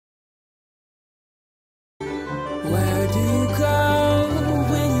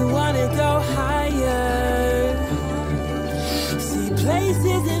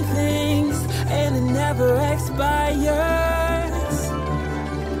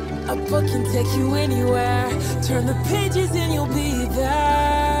A book can take you anywhere. Turn the pages and you'll be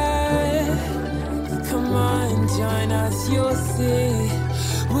there. Come on, join us, you'll see.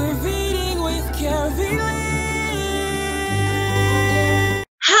 We're reading with Carylee.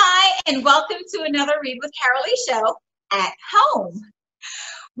 Hi, and welcome to another Read with Carylee show at home.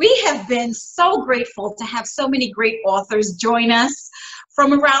 We have been so grateful to have so many great authors join us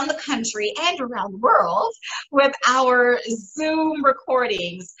from around the country and around the world with our Zoom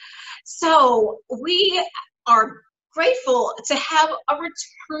recordings. So we are grateful to have a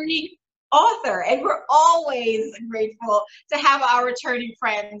returning author, and we're always grateful to have our returning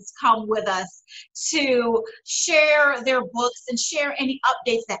friends come with us to share their books and share any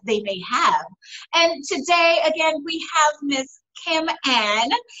updates that they may have. And today, again, we have Miss Kim Ann,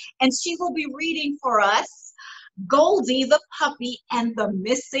 and she will be reading for us Goldy the Puppy and the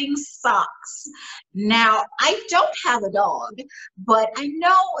Missing Socks. Now, I don't have a dog, but I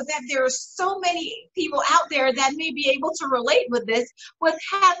know that there are so many people out there that may be able to relate with this, with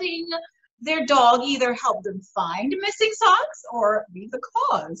having their dog either help them find missing socks or be the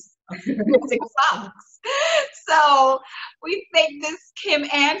cause of missing socks. So we thank Miss Kim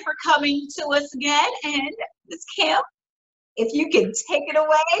Ann for coming to us again. And Miss Kim, if you can take it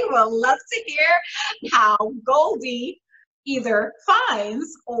away, we'll love to hear how Goldy either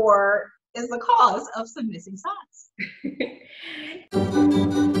finds or is the cause of some missing socks.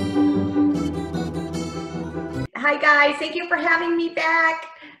 Hi guys, thank you for having me back.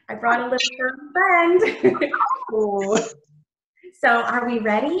 I brought a little friend. Oh. So are we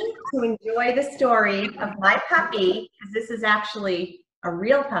ready to enjoy the story of my puppy? Because this is actually a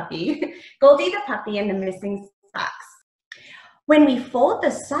real puppy, Goldy the Puppy and the Missing Socks. When we fold the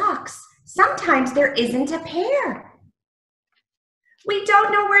socks, sometimes there isn't a pair. We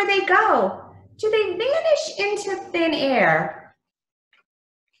don't know where they go. Do they vanish into thin air?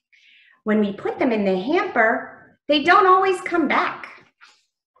 When we put them in the hamper, they don't always come back.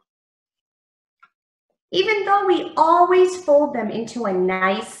 Even though we always fold them into a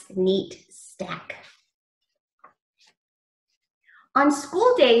nice, neat stack. On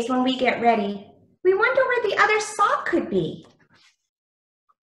school days when we get ready, we wonder where the other sock could be.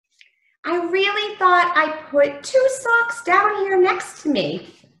 I really thought I put 2 socks down here next to me.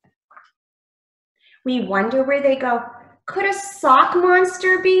 We wonder where they go. Could a sock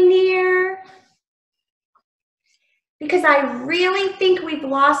monster be near? Because I really think we've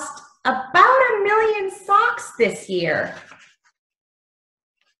lost about 1 million socks this year.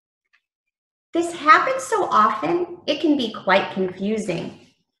 This happens so often, it can be quite confusing.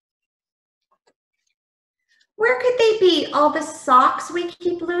 Where could they be, all the socks we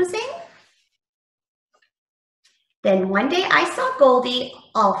keep losing? Then one day I saw Goldy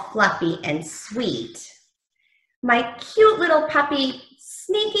all fluffy and sweet. My cute little puppy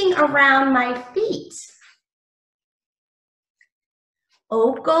sneaking around my feet.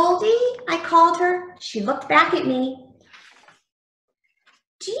 "Oh, Goldy," I called her. She looked back at me.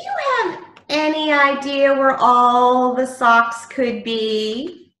 "Do you have any idea where all the socks could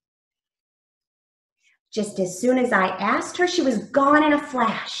be?" Just as soon as I asked her, she was gone in a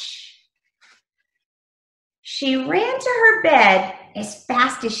flash. She ran to her bed as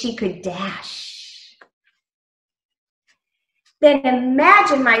fast as she could dash. Then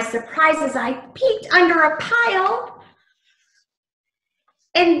imagine my surprise as I peeked under a pile.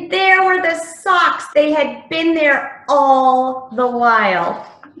 And there were the socks. They had been there all the while.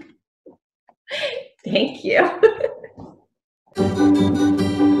 Thank you.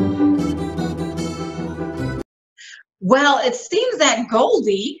 Well, it seems that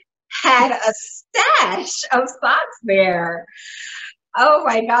Goldy had a stash of socks there. Oh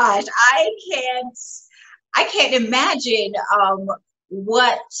my gosh, I can't imagine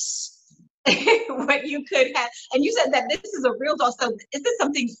what what you could have. And you said that this is a real doll. So is this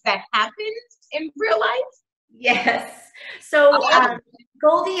something that happens in real life? Yes. So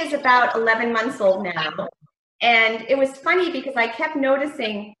Goldy is about 11 months old now. And it was funny because I kept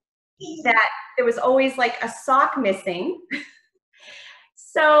noticing that there was always like a sock missing.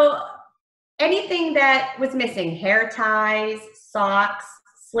 So anything that was missing, hair ties, socks,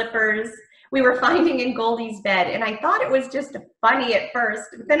 slippers, we were finding in Goldy's bed. And I thought it was just funny at first,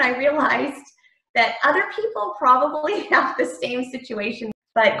 but then I realized that other people probably have the same situation.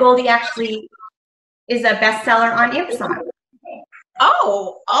 But Goldy actually is a bestseller on Amazon.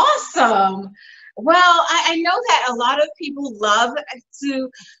 Oh, awesome. Well, I know that a lot of people love to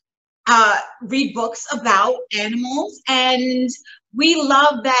read books about animals, and we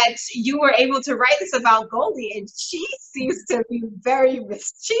love that you were able to write this about Goldy, and she seems to be very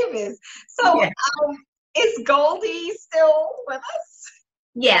mischievous. So, is Goldy still with us?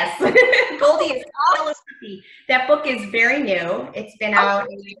 Yes. Goldie is Puppy. That book is very new. It's been out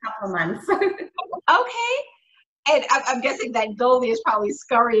in a couple of months. Okay. And I'm guessing that Goldy is probably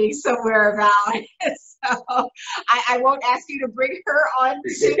scurrying somewhere about. So I won't ask you to bring her on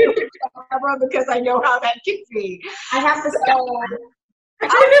to camera because I know how that can be. I have the skull.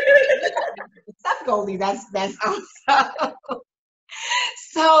 That's Goldy. That's awesome.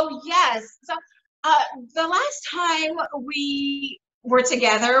 So yes. So the last time we were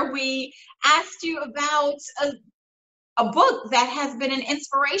together, we asked you about a book that has been an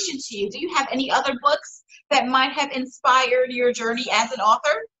inspiration to you. Do you have any other books that might have inspired your journey as an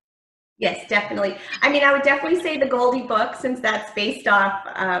author? Yes, definitely. I mean, I would definitely say the Goldy book, since that's based off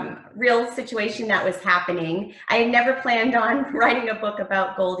real situation that was happening. I had never planned on writing a book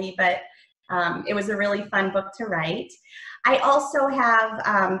about Goldy, but it was a really fun book to write. I also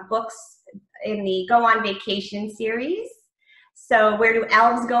have books in the Go on Vacation series. So where do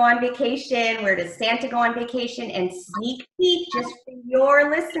elves go on vacation? Where does Santa go on vacation? And sneak peek, just for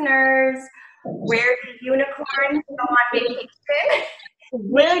your listeners, where do unicorns go on vacation?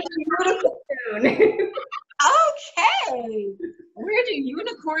 Where do unicorns? Okay. Where do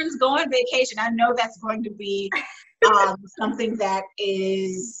unicorns go on vacation? I know that's going to be something that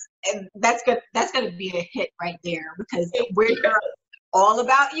is, and that's going to be a hit right there because we're all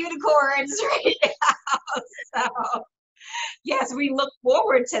about unicorns right now. So yes, we look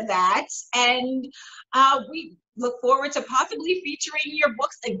forward to that, and we look forward to possibly featuring your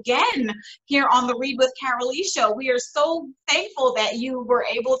books again here on the Read with Carylee show. We are so thankful that you were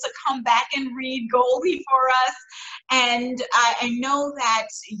able to come back and read Goldy for us, and I know that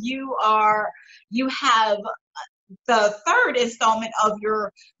you have the third installment of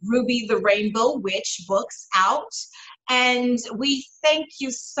your Ruby the Rainbow Witch books out, and we thank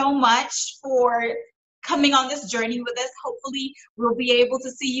you so much for coming on this journey with us. Hopefully we'll be able to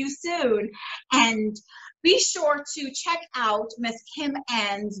see you soon. And be sure to check out Miss Kim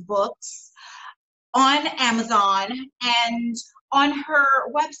Ann's books on Amazon and on her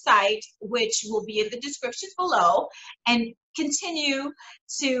website, which will be in the description below, and continue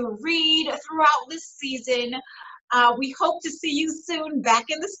to read throughout this season. We hope to see you soon back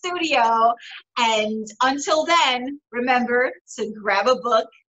in the studio. And until then, remember to grab a book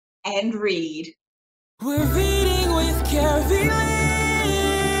and read. We're reading with Carylee.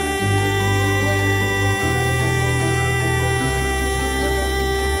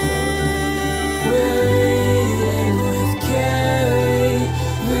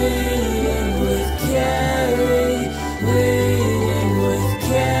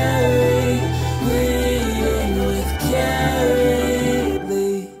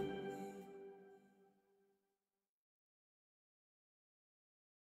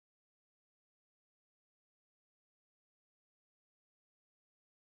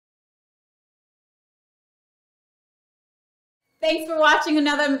 Thanks for watching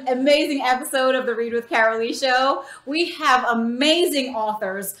another amazing episode of the Read with Carylee show. We have amazing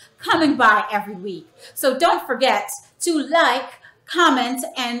authors coming by every week. So don't forget to like, comment,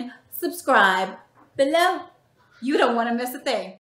 and subscribe below. You don't want to miss a thing.